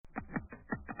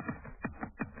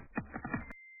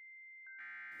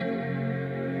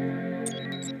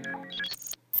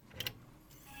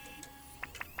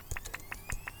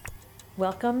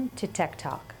Welcome to Tech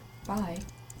Talk. By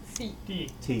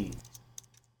CDT.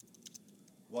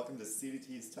 Welcome to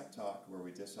CDT's Tech Talk, where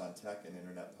we dish on tech and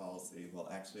internet policy while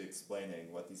actually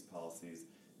explaining what these policies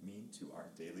mean to our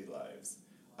daily lives.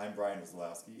 I'm Brian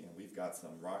Wazlowski, and we've got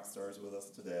some rock stars with us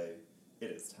today.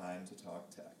 It is time to talk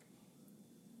tech.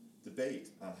 Debate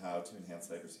on how to enhance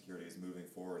cybersecurity is moving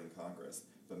forward in Congress,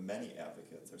 but many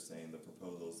advocates are saying the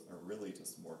proposals are really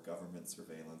just more government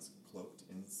surveillance cloaked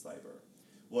in cyber.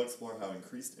 We'll explore how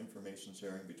increased information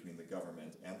sharing between the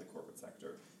government and the corporate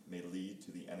sector may lead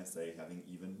to the NSA having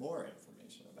even more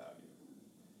information about you.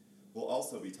 We'll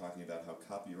also be talking about how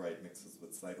copyright mixes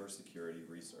with cybersecurity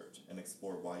research and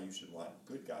explore why you should want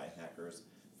good guy hackers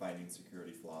finding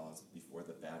security flaws before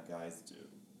the bad guys do.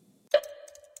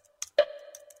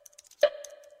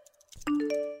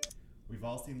 We've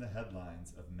all seen the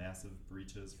headlines of massive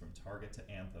breaches from Target to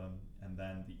Anthem, and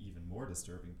then the even more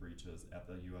disturbing breaches at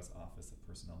the U.S. Office of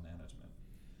Personnel Management.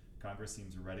 Congress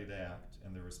seems ready to act,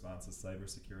 and their response is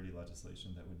cybersecurity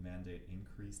legislation that would mandate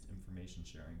increased information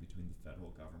sharing between the federal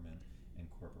government and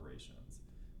corporations.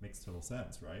 Makes total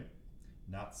sense, right?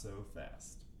 Not so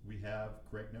fast. We have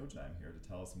Greg Nojheim here to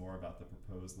tell us more about the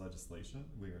proposed legislation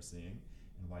we are seeing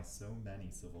and why so many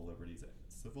civil liberties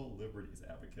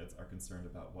advocates are concerned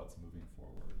about what's moving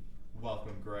forward.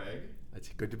 Welcome, Greg. It's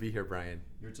good to be here, Brian.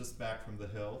 You're just back from the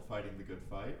Hill fighting the good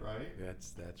fight, right?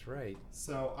 That's right.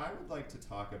 So I would like to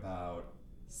talk about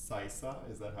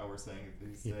CISA, is that how we're saying it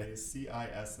these days?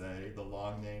 CISA, the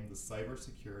long name, the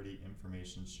Cybersecurity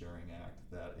Information Sharing Act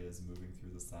that is moving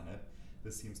through the Senate.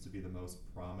 This seems to be the most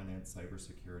prominent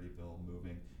cybersecurity bill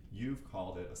moving. You've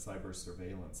called it a cyber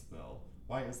surveillance bill.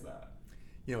 Why is that?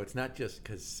 You know, it's not just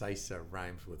because CISA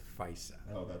rhymes with FISA.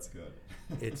 Oh, that's good.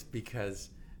 It's because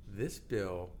this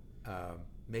bill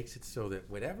makes it so that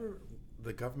whatever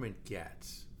the government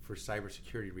gets for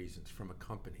cybersecurity reasons from a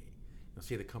company,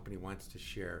 say the company wants to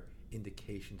share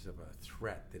indications of a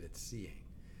threat that it's seeing,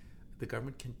 the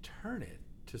government can turn it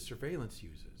to surveillance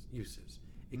uses.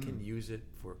 It can use it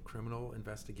for criminal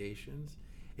investigations.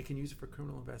 It can use it for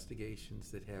criminal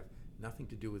investigations that have nothing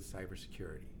to do with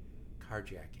cybersecurity,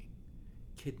 carjacking,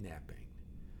 kidnapping,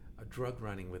 a drug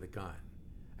running with a gun.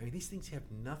 I mean, these things have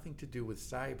nothing to do with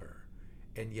cyber,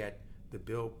 and yet the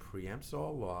bill preempts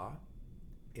all law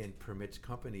and permits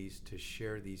companies to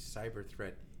share these cyber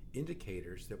threat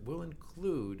indicators that will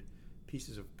include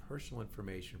pieces of personal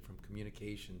information from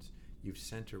communications you've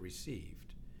sent or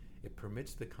received. It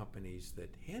permits the companies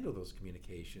that handle those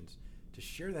communications to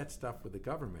share that stuff with the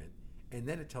government, and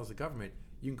then it tells the government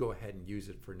you can go ahead and use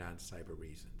it for non-cyber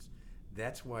reasons.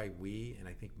 That's why we, and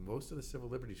I think most of the civil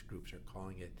liberties groups, are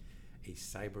calling it a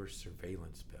cyber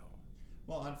surveillance bill.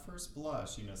 Well, on first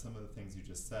blush, some of the things you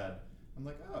just said, I'm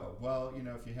like, oh, well,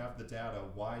 if you have the data,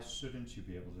 why shouldn't you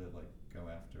be able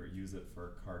to use it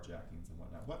for carjackings and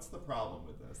whatnot? What's the problem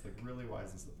with this? Really, why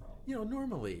is this a problem?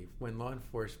 Normally, when law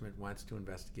enforcement wants to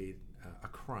investigate a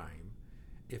crime,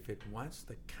 if it wants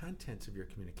the contents of your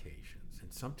communications,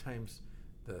 and sometimes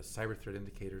the cyber threat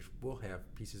indicators will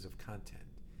have pieces of content.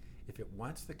 If it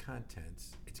wants the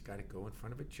contents, it's got to go in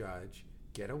front of a judge,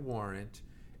 get a warrant,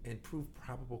 and prove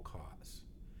probable cause.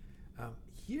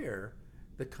 Here,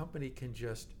 the company can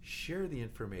just share the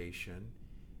information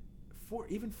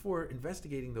even for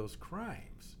investigating those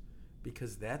crimes,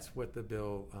 because that's what the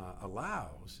bill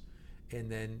allows,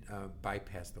 and then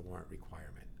bypass the warrant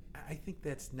requirement. I think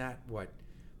that's not what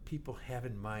people have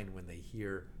in mind when they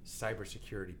hear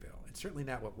cybersecurity bill. It's certainly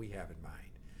not what we have in mind.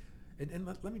 And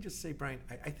let me just say, Brian,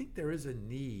 I think there is a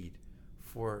need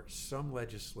for some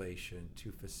legislation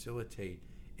to facilitate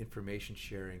information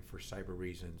sharing for cyber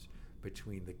reasons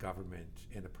between the government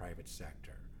and the private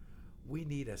sector. We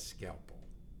need a scalpel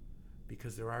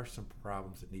because there are some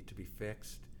problems that need to be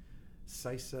fixed.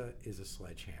 CISA is a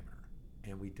sledgehammer,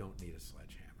 and we don't need a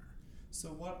sledgehammer. So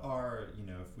what are,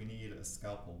 if we need a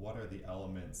scalpel, what are the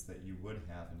elements that you would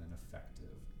have in an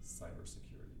effective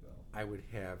cybersecurity bill? I would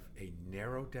have a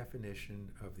narrow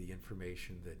definition of the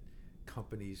information that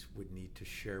companies would need to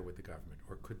share with the government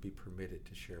or could be permitted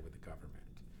to share with the government.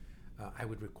 I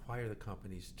would require the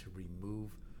companies to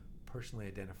remove personally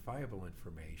identifiable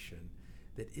information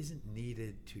that isn't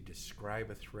needed to describe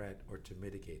a threat or to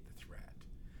mitigate the threat.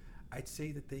 I'd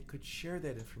say that they could share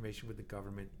that information with the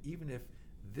government even if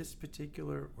this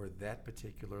particular or that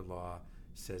particular law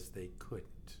says they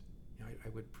couldn't. I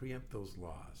would preempt those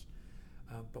laws.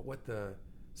 But what the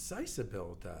CISA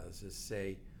bill does is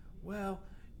say, well,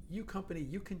 you company,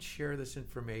 you can share this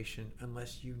information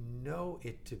unless you know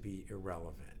it to be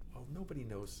irrelevant. Well, nobody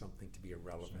knows something to be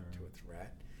irrelevant to a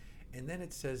threat. And then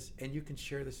it says, and you can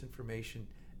share this information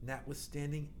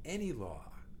notwithstanding any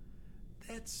law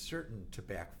that's certain to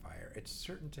backfire. It's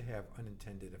certain to have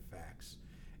unintended effects.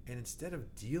 And instead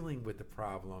of dealing with the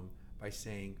problem by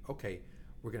saying, okay,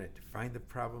 we're going to define the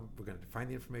problem, we're going to define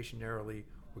the information narrowly,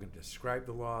 we're going to describe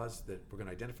the laws, that we're going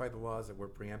to identify the laws that we're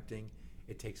preempting,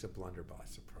 it takes a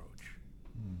blunderbuss approach.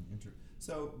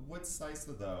 So would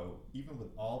CISA, though, even with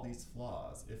all these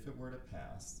flaws, if it were to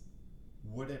pass,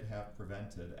 would it have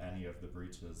prevented any of the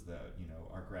breaches that,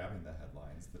 are grabbing the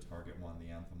headlines, the Target one,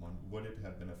 the Anthem one? Would it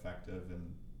have been effective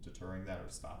in deterring that or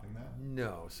stopping that?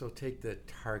 No. So take the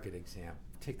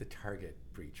Target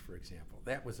breach, for example.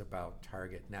 That was about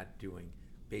Target not doing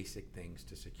basic things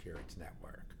to secure its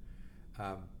network.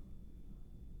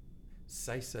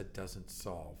 CISA doesn't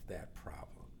solve that problem.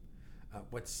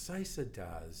 What CISA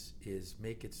does is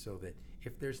make it so that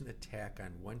if there's an attack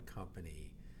on one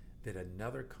company that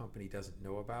another company doesn't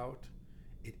know about,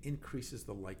 it increases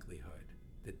the likelihood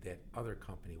that that other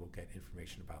company will get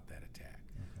information about that attack.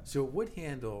 Okay. So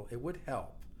it would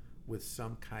help with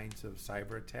some kinds of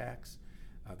cyber attacks,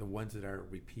 the ones that are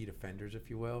repeat offenders, if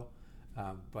you will,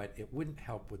 but it wouldn't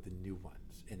help with the new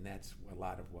ones. And that's a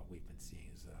lot of what we've been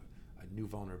seeing is a new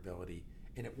vulnerability.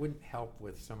 And it wouldn't help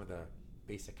with some of the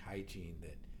basic hygiene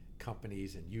that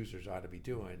companies and users ought to be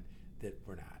doing that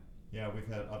we're not. Yeah, we've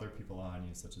had other people on,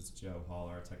 such as Joe Hall,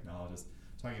 our technologist,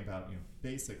 talking about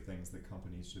basic things that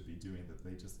companies should be doing that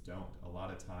they just don't. A lot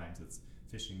of times it's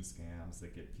phishing scams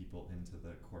that get people into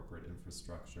the corporate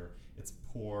infrastructure. It's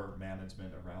poor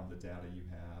management around the data you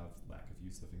have, lack of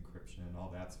use of encryption,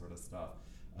 all that sort of stuff.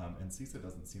 And CISA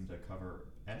doesn't seem to cover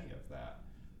any of that.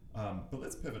 But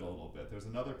let's pivot a little bit. There's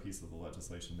another piece of the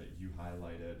legislation that you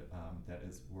highlighted that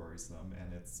is worrisome,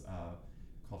 and it's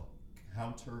called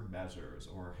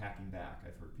countermeasures, or hacking back,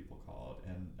 I've heard people call it.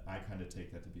 And I kind of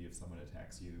take that to be if someone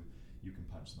attacks you, you can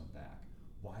punch them back.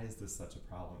 Why is this such a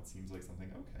problem? It seems like something,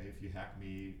 okay, if you hack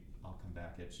me, I'll come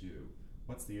back at you.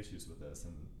 What's the issues with this,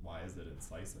 and why is it in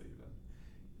CISA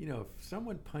even? If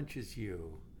someone punches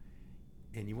you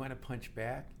and you want to punch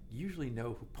back, you usually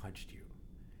know who punched you.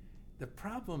 The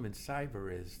problem in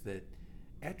cyber is that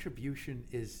attribution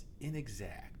is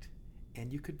inexact,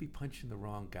 and you could be punching the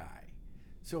wrong guy.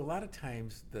 So a lot of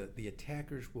times the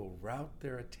attackers will route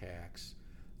their attacks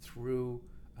through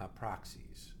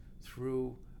proxies,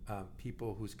 through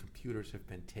people whose computers have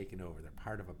been taken over. They're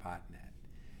part of a botnet.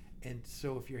 And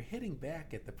so if you're hitting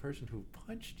back at the person who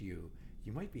punched you,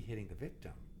 you might be hitting the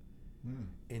victim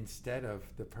instead of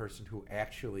the person who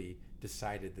actually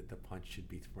decided that the punch should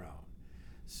be thrown.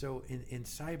 So in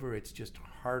cyber, it's just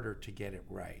harder to get it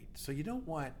right. So you don't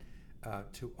want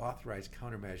to authorize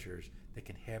countermeasures that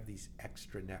can have these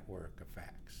extra network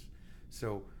effects.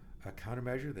 So a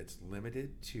countermeasure that's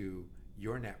limited to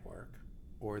your network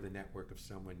or the network of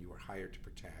someone you were hired to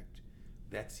protect,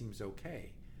 that seems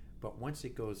okay. But once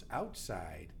it goes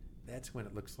outside, that's when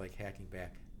it looks like hacking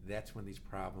back. That's when these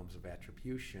problems of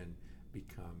attribution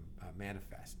become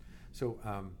manifest. So,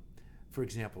 for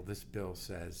example, this bill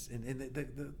says, and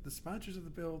the sponsors of the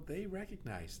bill, they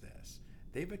recognize this.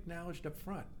 They've acknowledged up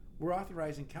front, we're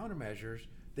authorizing countermeasures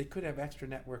that could have extra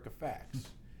network effects.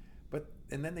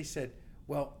 And then they said,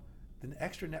 well, the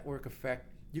extra network effect,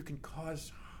 you can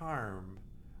cause harm,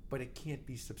 but it can't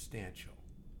be substantial.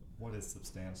 What is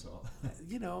substantial?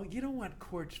 You don't want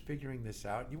courts figuring this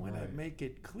out. You want to make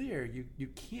it clear you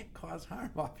can't cause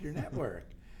harm off your network.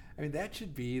 I mean, that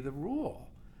should be the rule.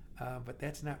 But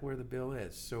that's not where the bill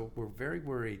is. So we're very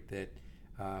worried that,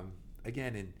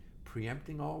 again, in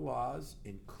preempting all laws,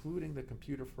 including the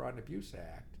Computer Fraud and Abuse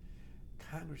Act,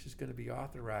 Congress is going to be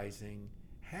authorizing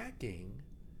hacking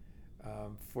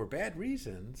for bad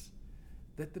reasons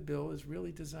that the bill is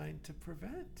really designed to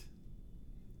prevent.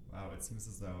 Wow, it seems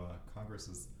as though Congress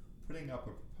is putting up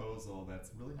a proposal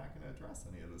that's really not going to address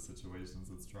any of the situations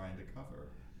it's trying to cover.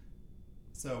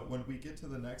 So when we get to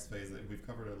the next phase, we've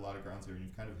covered a lot of grounds here, and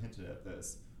you've kind of hinted at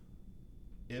this.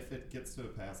 If it gets to a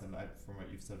pass, and from what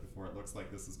you've said before, it looks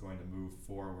like this is going to move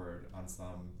forward on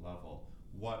some level.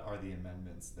 What are the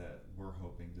amendments that we're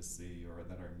hoping to see or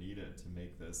that are needed to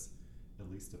make this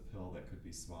at least a pill that could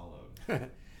be swallowed?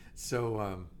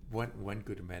 So one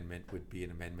good amendment would be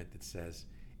an amendment that says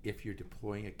if you're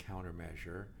deploying a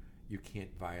countermeasure, you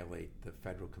can't violate the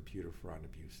Federal Computer Fraud and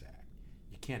Abuse Act.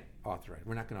 You can't authorize,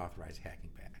 we're not going to authorize hacking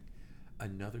back.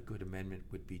 Another good amendment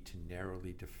would be to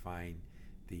narrowly define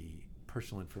the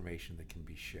personal information that can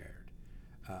be shared.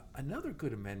 Another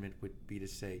good amendment would be to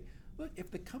say, look, if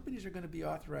the companies are going to be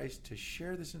authorized to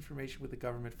share this information with the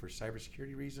government for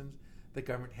cybersecurity reasons, the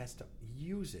government has to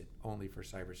use it only for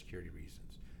cybersecurity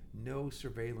reasons. No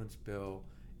surveillance bill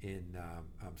in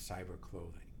cyber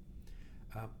clothing.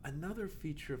 Another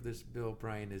feature of this bill,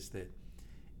 Brian, is that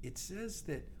it says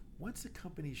that once a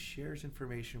company shares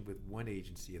information with one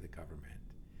agency of the government,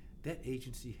 that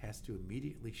agency has to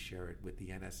immediately share it with the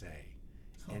NSA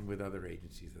and with other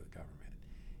agencies of the government.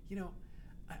 You know,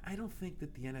 I don't think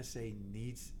that the NSA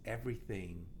needs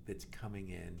everything that's coming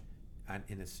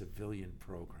in a civilian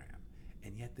program,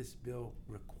 and yet this bill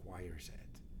requires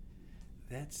it.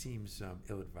 That seems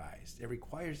ill-advised. It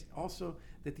requires also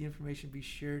that the information be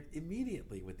shared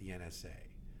immediately with the NSA.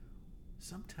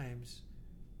 Sometimes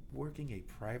working a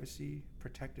privacy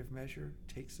protective measure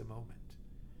takes a moment.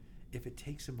 If it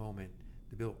takes a moment,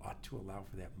 the bill ought to allow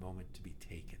for that moment to be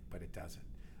taken, but it doesn't.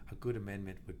 A good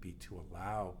amendment would be to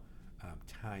allow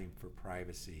time for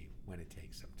privacy when it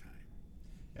takes some time.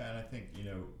 Yeah, and I think,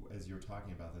 as you're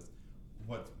talking about this,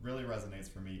 what really resonates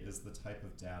for me is the type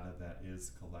of data that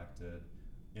is collected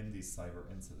in these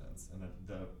cyber incidents and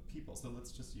the people. So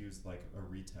let's just use like a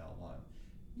retail one.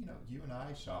 You and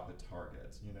I shop at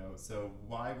Target, so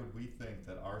why would we think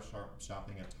that our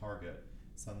shopping at Target,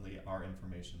 suddenly our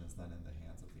information is then in the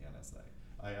hands of the NSA?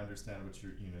 I understand what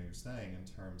you're saying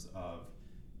in terms of,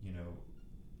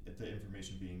 the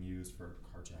information being used for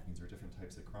carjackings or different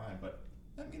types of crime, but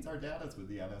that means our data's with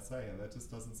the NSA, and that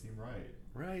just doesn't seem right.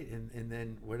 Right, and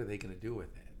then what are they going to do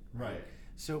with it? Right.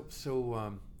 So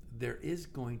there is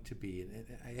going to be,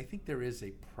 and I think there is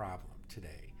a problem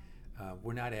today.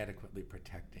 We're not adequately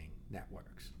protecting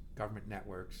networks, government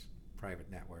networks,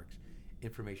 private networks.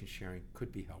 Information sharing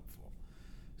could be helpful.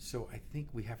 So I think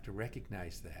we have to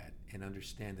recognize that and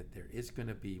understand that there is going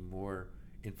to be more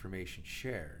information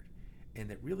shared, and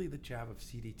that really the job of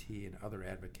CDT and other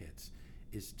advocates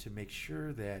is to make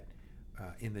sure that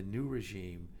in the new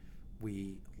regime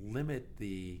we limit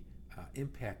the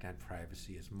impact on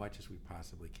privacy as much as we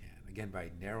possibly can. Again,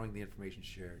 by narrowing the information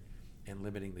shared and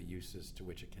limiting the uses to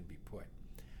which it can be put.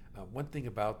 One thing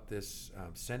about this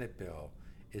Senate bill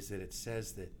is that it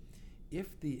says that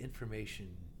if the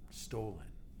information stolen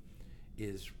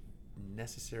is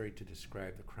necessary to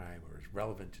describe the crime or is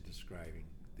relevant to describing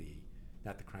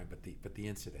not the crime but the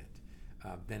incident,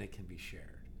 then it can be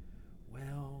shared.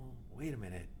 Well, wait a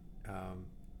minute.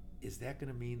 Is that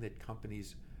going to mean that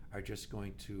companies are just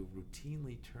going to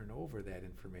routinely turn over that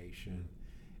information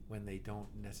when they don't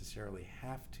necessarily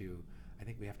have to? I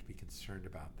think we have to be concerned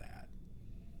about that.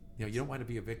 You don't want to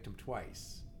be a victim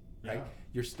twice, right? Yeah.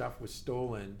 Your stuff was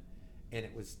stolen and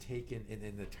it was taken,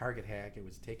 in the Target hack, it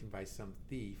was taken by some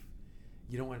thief.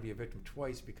 You don't want to be a victim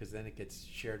twice because then it gets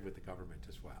shared with the government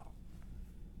as well.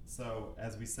 So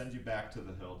as we send you back to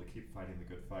the Hill to keep fighting the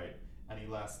good fight, any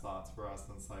last thoughts for us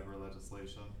on cyber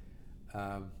legislation?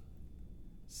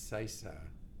 CISA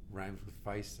rhymes with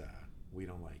FISA. We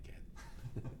don't like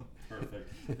it. Perfect.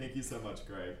 Thank you so much,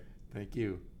 Greg. Thank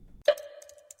you.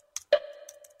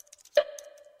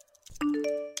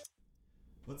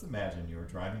 Let's imagine you are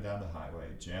driving down the highway,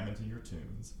 jam into your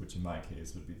tunes, which in my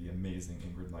case would be the amazing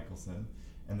Ingrid Michaelson,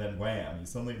 and then wham, you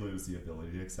suddenly lose the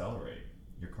ability to accelerate.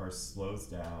 Your car slows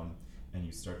down and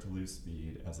you start to lose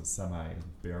speed as a semi is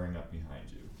bearing up behind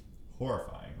you.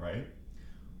 Horrifying, right?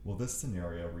 Well, this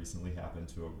scenario recently happened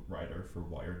to a writer for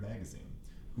Wired magazine,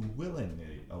 who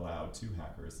willingly allowed two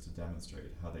hackers to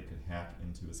demonstrate how they could hack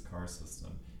into his car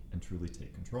system and truly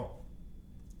take control.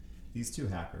 These two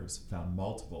hackers found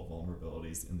multiple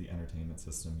vulnerabilities in the entertainment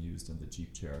system used in the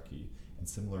Jeep Cherokee and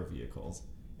similar vehicles,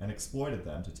 and exploited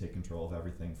them to take control of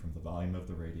everything from the volume of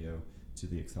the radio to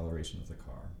the acceleration of the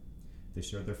car. They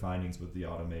shared their findings with the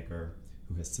automaker,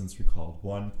 who has since recalled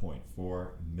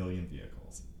 1.4 million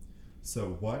vehicles.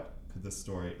 So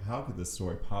how could this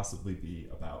story possibly be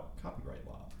about copyright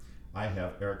law? I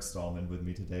have Eric Stallman with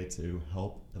me today to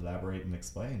help elaborate and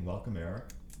explain. Welcome, Eric.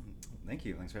 Thank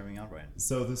you. Thanks for having me on, Brian.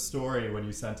 So the story, when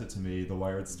you sent it to me, the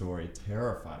Wired story,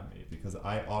 terrified me because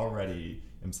I already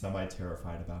am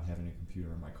semi-terrified about having a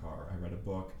computer in my car. I read a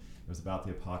book. It was about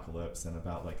the apocalypse and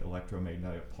about like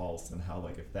electromagnetic pulse and how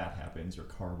like if that happens, your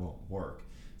car won't work.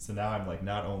 So now I'm like,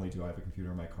 not only do I have a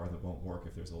computer in my car that won't work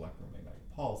if there's electromagnetic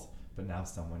pulse, but now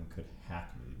someone could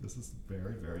hack me. This is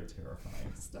very, very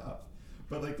terrifying stuff.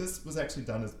 But like this was actually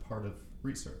done as part of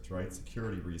research, right?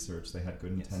 Security research. They had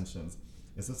good intentions.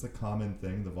 Is this a common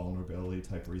thing, the vulnerability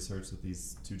type research that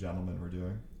these two gentlemen were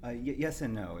doing? Yes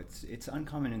and no. It's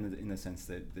uncommon in the sense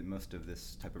that most of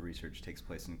this type of research takes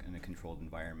place in a controlled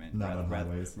environment. Not on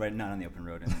highways. Right, not on the open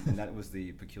road. And that was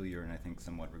the peculiar and I think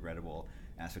somewhat regrettable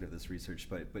aspect of this research.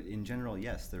 But in general,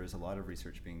 yes, there is a lot of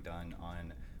research being done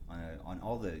on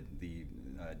all the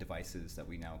devices that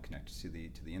we now connect to the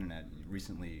internet.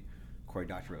 Recently, Cory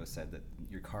Doctorow said that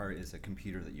your car is a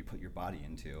computer that you put your body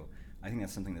into. I think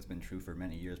that's something that's been true for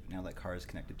many years, but now that car is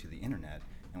connected to the internet,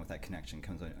 and with that connection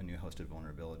comes a new host of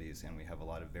vulnerabilities, and we have a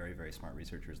lot of very, very smart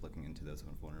researchers looking into those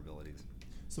vulnerabilities.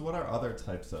 So what are other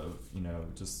types of,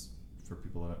 just for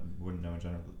people that wouldn't know in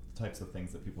general, the types of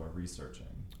things that people are researching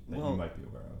that you might be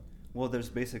aware of? Well, there's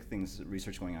basic things,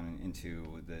 research going on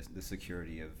into the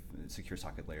security of the secure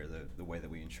socket layer, the way that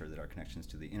we ensure that our connections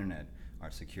to the internet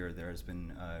are secure. There has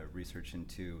been research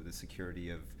into the security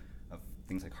of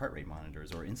things like heart rate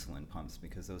monitors or insulin pumps,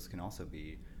 because those can also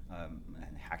be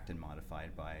hacked and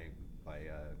modified by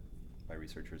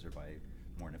researchers or by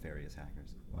more nefarious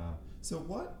hackers. Wow. So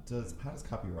how does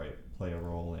copyright play a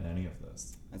role in any of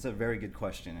this? That's a very good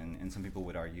question, and some people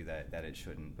would argue that it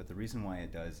shouldn't. But the reason why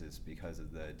it does is because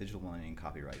of the Digital Millennium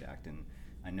Copyright Act. And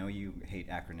I know you hate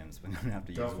acronyms, but I'm going to have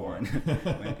to use one.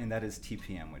 And that is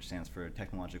TPM, which stands for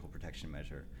Technological Protection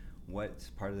Measure. What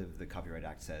part of the Copyright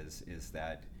Act says is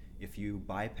that if you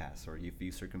bypass or if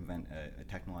you circumvent a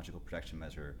technological protection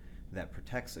measure that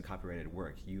protects a copyrighted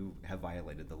work, you have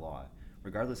violated the law.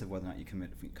 Regardless of whether or not you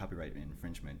commit copyright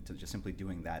infringement, so just simply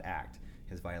doing that act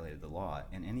has violated the law.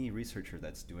 And any researcher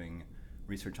that's doing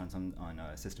research on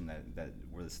a system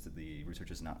where the research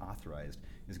is not authorized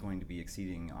is going to be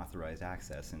exceeding authorized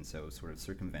access, and so sort of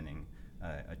circumventing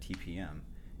a TPM.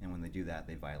 And when they do that,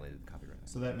 they violated the Copyright Act.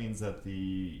 So that means that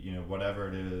whatever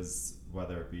it is,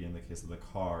 whether it be in the case of the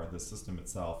car, the system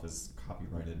itself is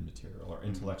copyrighted material or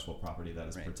intellectual property that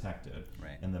is protected.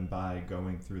 Right. And then by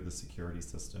going through the security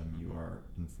system, you are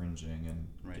infringing and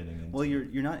getting into... Well,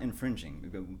 you're not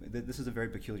infringing. This is a very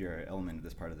peculiar element of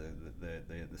this part of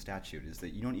the statute, is that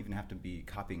you don't even have to be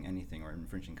copying anything or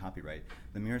infringing copyright.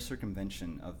 The mere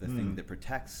circumvention of the thing that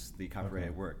protects the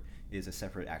copyrighted work is a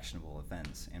separate actionable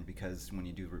offense. And because when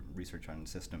you do research on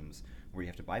systems where you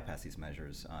have to bypass these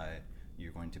measures,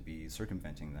 you're going to be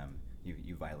circumventing them.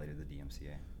 You violated the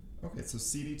DMCA. Okay, so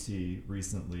CDT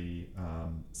recently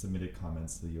submitted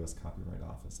comments to the U.S. Copyright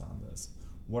Office on this.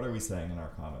 What are we saying in our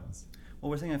comments? Well,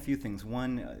 we're saying a few things.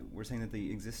 One, we're saying that the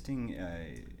existing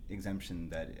exemption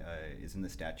that is in the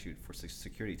statute for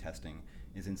security testing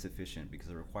is insufficient because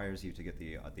it requires you to get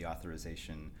the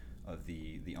authorization of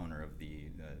the owner of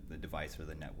the device or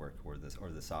the network or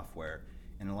the software.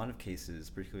 In a lot of cases,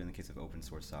 particularly in the case of open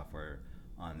source software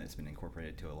that's been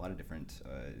incorporated to a lot of different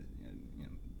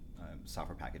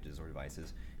software packages or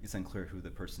devices, it's unclear who the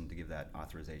person to give that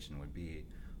authorization would be.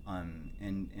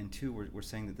 And two, we're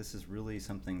saying that this is really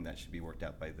something that should be worked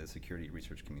out by the security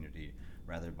research community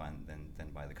rather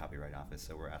than by the Copyright Office.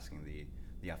 So we're asking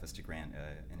the office to grant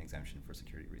an exemption for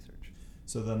security research.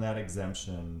 So then that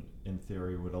exemption, in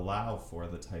theory, would allow for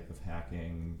the type of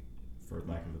hacking, for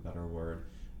lack of a better word,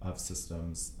 of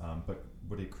systems, but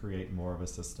would it create more of a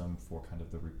system for kind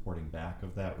of the reporting back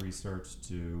of that research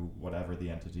to whatever the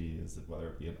entity is, whether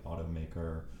it be an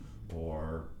automaker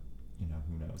or,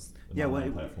 who knows,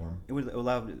 platform? It would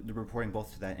allow the reporting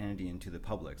both to that entity and to the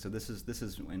public. So this has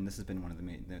been one of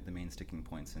the main sticking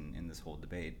points in this whole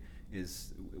debate,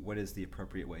 is what is the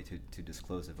appropriate way to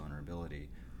disclose a vulnerability.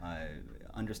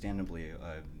 Understandably,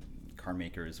 car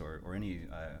makers or any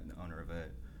owner of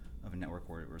a network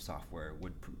or software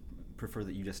would prefer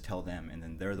that you just tell them, and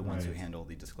then they're the ones who handle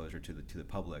the disclosure to the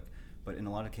public. But in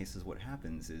a lot of cases, what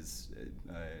happens is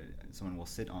someone will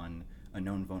sit on a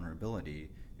known vulnerability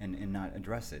and not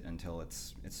address it until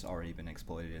it's already been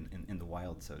exploited in the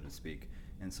wild, so to speak.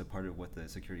 And so part of what the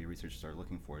security researchers are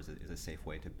looking for is a safe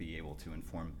way to be able to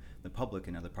inform the public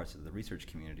and other parts of the research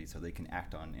community so they can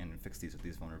act on and fix these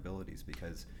vulnerabilities.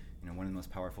 Because one of the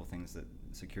most powerful things that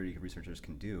security researchers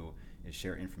can do is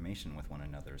share information with one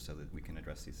another so that we can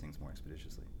address these things more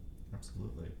expeditiously.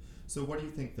 Absolutely. So what do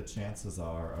you think the chances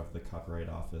are of the Copyright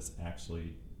Office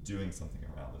actually doing something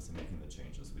around this and making the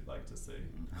changes we'd like to see?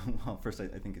 Well, first, I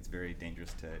think it's very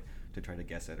dangerous to try to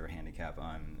guess at or handicap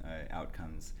on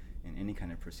outcomes in any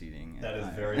kind of proceeding. That is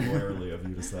very lawyerly of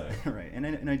you to say. Right,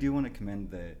 and I do want to commend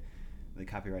the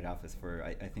Copyright Office for,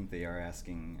 I think they are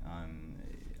asking,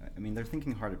 they're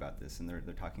thinking hard about this, and they're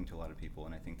talking to a lot of people,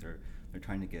 and I think they're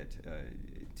trying to get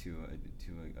to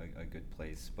a good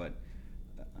place, but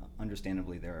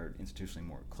understandably they are institutionally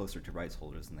more closer to rights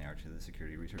holders than they are to the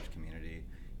security research community,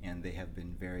 and they have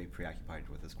been very preoccupied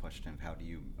with this question of how do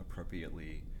you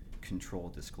appropriately control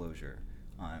disclosure,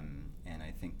 and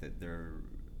I think that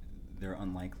they're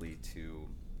unlikely to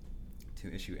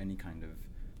issue any kind of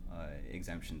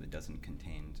exemption that doesn't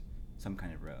contain some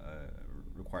kind of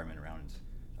requirement around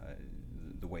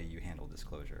the way you handle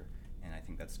disclosure. And I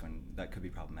think that could be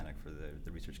problematic for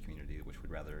the research community, which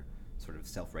would rather sort of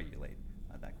self-regulate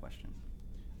that question.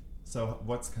 So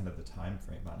what's kind of the time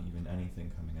frame on even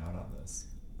anything coming out on this?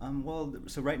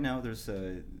 So right now there's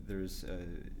a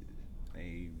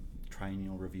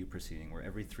triennial review proceeding where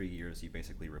every 3 years you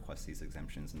basically request these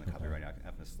exemptions, and the Copyright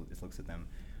Office looks at them.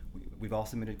 We've all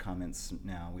submitted comments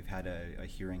now. We've had a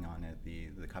hearing on it.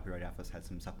 The Copyright Office had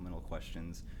some supplemental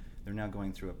questions. They're now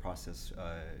going through a process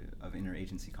of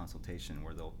interagency consultation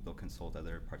where they'll consult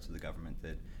other parts of the government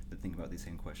that think about these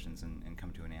same questions and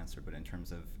come to an answer. But in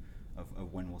terms of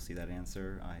when we'll see that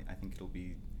answer, I think it'll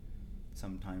be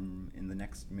sometime in the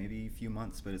next maybe few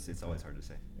months, but it's always hard to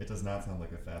say. It does not sound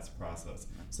like a fast process.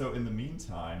 So in the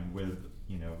meantime, with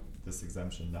this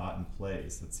exemption not in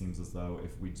place, it seems as though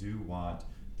if we do want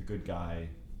the good guy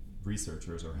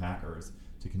researchers or hackers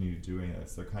to continue doing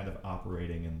this, they're kind of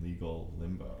operating in legal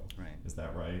limbo. Right. Is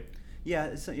that right?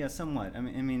 Yeah, somewhat. I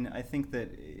mean, I think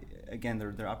that again,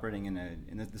 they're operating in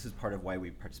this is part of why we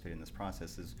participate in this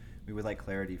process. Is we would like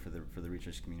clarity for the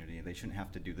research community. They shouldn't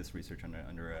have to do this research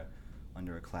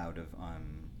under a cloud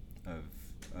of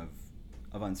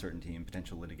uncertainty and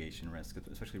potential litigation risk,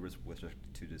 especially with respect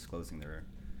to disclosing their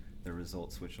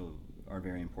results, which are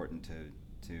very important to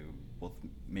both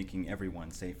making everyone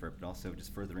safer, but also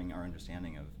just furthering our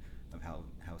understanding of how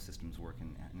systems work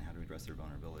and how to address their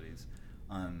vulnerabilities.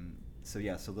 So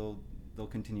they'll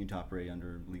continue to operate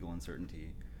under legal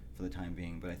uncertainty for the time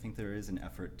being, but I think there is an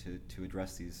effort to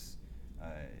address these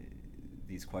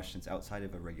questions outside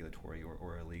of a regulatory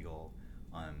or a legal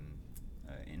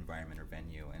environment or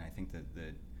venue, and I think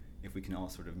that if we can all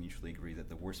sort of mutually agree that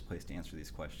the worst place to answer these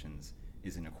questions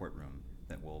is in a courtroom,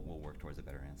 that we'll work towards a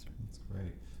better answer. That's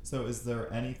great. So is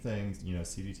there anything,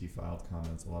 CDT filed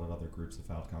comments, a lot of other groups have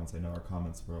filed comments. I know our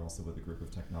comments were also with a group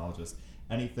of technologists.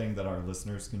 Anything that our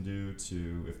listeners can do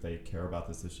to, if they care about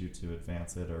this issue, to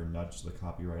advance it or nudge the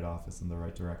Copyright Office in the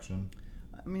right direction?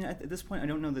 I mean, at this point, I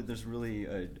don't know that there's really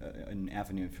an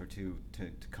avenue to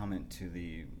comment to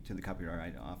the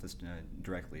Copyright Office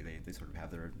directly. They sort of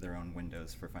have their own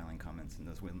windows for filing comments, and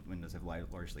those windows have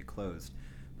largely closed.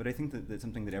 But I think that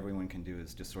something that everyone can do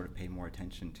is just sort of pay more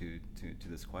attention to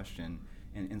this question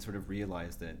and sort of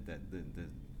realize that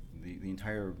the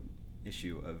entire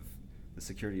issue of the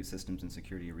security of systems and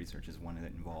security of research is one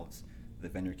that involves the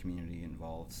vendor community,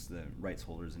 involves the rights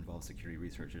holders, involves security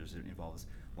researchers, it involves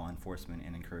law enforcement,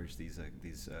 and encourage these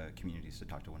communities to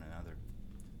talk to one another.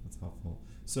 That's helpful.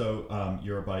 So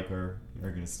you're a biker.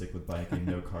 You're going to stick with biking.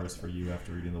 No cars for you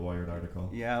after reading the Wired article.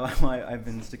 Yeah, well, I've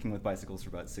been sticking with bicycles for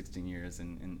about 16 years,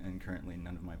 and currently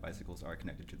none of my bicycles are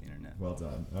connected to the internet. Well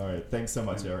done. All right. Thanks so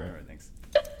much, Eric. All right, thanks.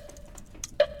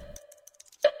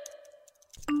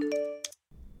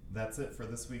 That's it for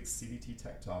this week's CDT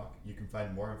Tech Talk. You can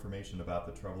find more information about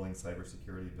the troubling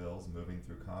cybersecurity bills moving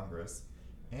through Congress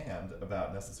and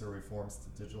about necessary reforms to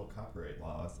digital copyright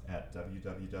laws at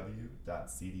www.cdt.org.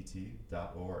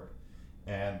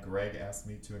 And Greg asked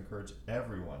me to encourage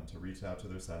everyone to reach out to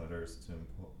their senators to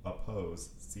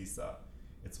oppose CISA.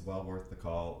 It's well worth the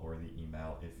call or the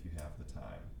email if you have the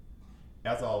time.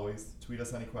 As always, tweet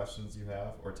us any questions you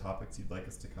have or topics you'd like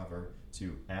us to cover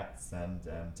to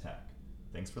 @SendDemTech.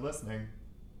 Thanks for listening.